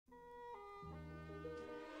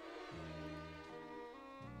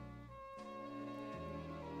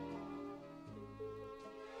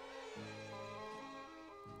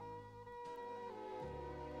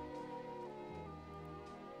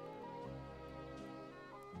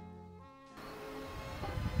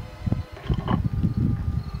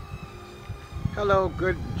Hello,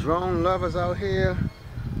 good drone lovers out here.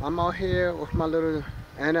 I'm out here with my little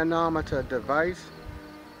anemometer device.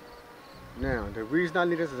 Now, the reason I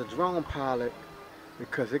need this as a drone pilot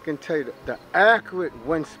because it can tell you the accurate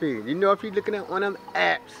wind speed. You know, if you're looking at one of them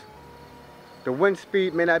apps, the wind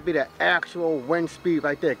speed may not be the actual wind speed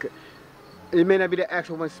right there. It may not be the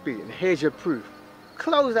actual wind speed. And here's your proof.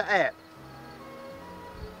 Close the app.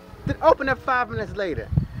 Then open it 5 minutes later.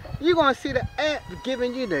 You're going to see the app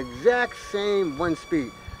giving you the exact same wind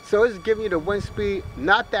speed. So it's giving you the wind speed,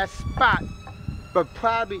 not that spot, but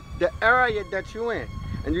probably the area that you're in.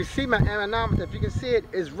 And you see my anemometer, if you can see it,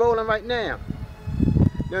 is rolling right now.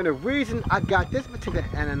 Now the reason I got this particular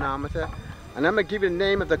anemometer, and I'm going to give you the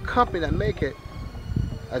name of the company that make it,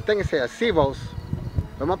 I think it's Acevos.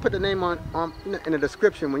 I'm going to put the name in the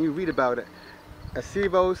description when you read about it.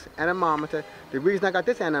 Acevos anemometer. The reason I got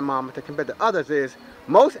this anemometer compared to others is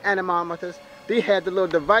most anemometers, they have the little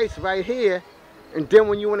device right here, and then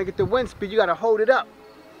when you want to get the wind speed, you got to hold it up.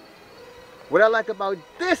 What I like about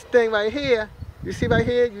this thing right here, you see right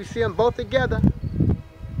here, you see them both together.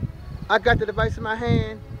 I got the device in my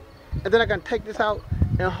hand, and then I can take this out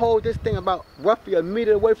and hold this thing about roughly a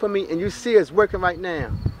meter away from me, and you see it's working right now.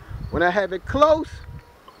 When I have it close,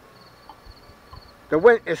 the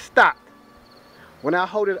wind is stopped. When I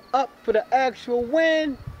hold it up for the actual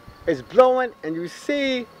wind, it's blowing, and you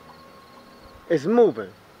see it's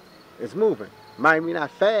moving. It's moving. Might be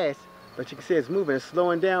not fast, but you can see it's moving. It's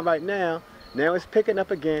slowing down right now. Now it's picking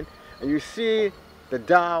up again, and you see the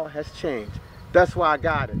dial has changed. That's why I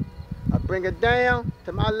got it. I bring it down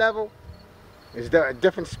to my level. It's a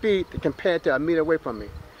different speed compared to a meter away from me.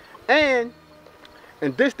 And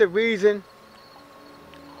this the reason,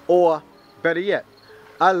 or better yet,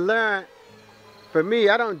 I learned. For me,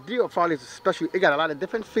 I don't deal with all these special. It got a lot of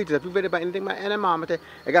different features. If you read about anything about anemometer,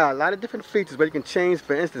 it got a lot of different features where you can change,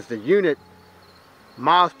 for instance, the unit,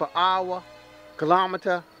 miles per hour,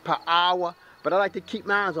 kilometer per hour. But I like to keep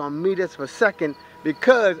mine on meters per second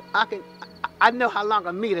because I know how long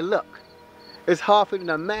a meter look. It's hard for you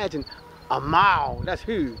to imagine a mile. That's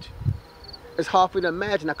huge. It's hard for you to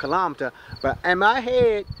imagine a kilometer. But in my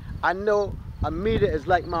head, I know a meter is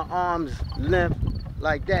like my arm's length,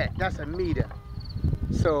 like that. That's a meter.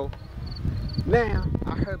 So now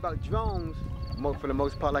I heard about drones, for the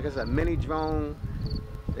most part, like it's a mini drone,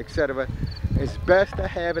 etc. It's best to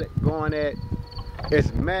have it going at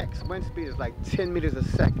its max wind speed is like 10 meters a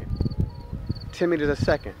second. 10 meters a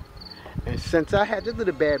second. And since I had this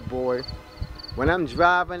little bad boy, when I'm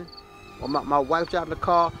driving, or my wife driving the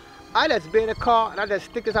car, I just be in the car and I just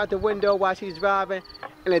stick this out the window while she's driving,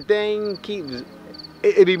 and the thing keeps,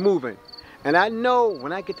 it be moving. And I know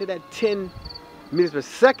when I get to that 10 meters per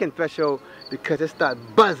second threshold because it start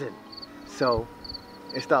buzzing. So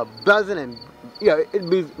it start buzzing, and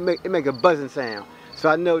it make a buzzing sound. So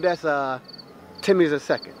I know that's 10 meters a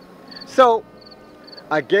second. So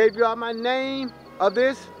I gave y'all my name of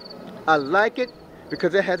this. I like it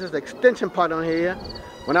because it has this extension part on here.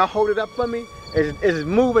 When I hold it up for me, it's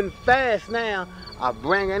moving fast now. I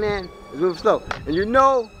bring it in, it's moving slow. And you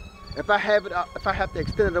know, if I have to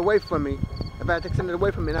extend it away from me, if I have to extend it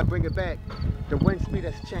away from me and I bring it back, the wind speed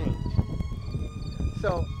has changed.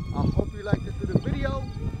 So I hope you like this little video.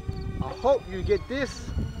 I hope you get this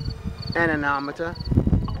anemometer,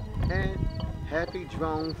 and happy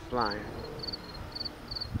drone flying.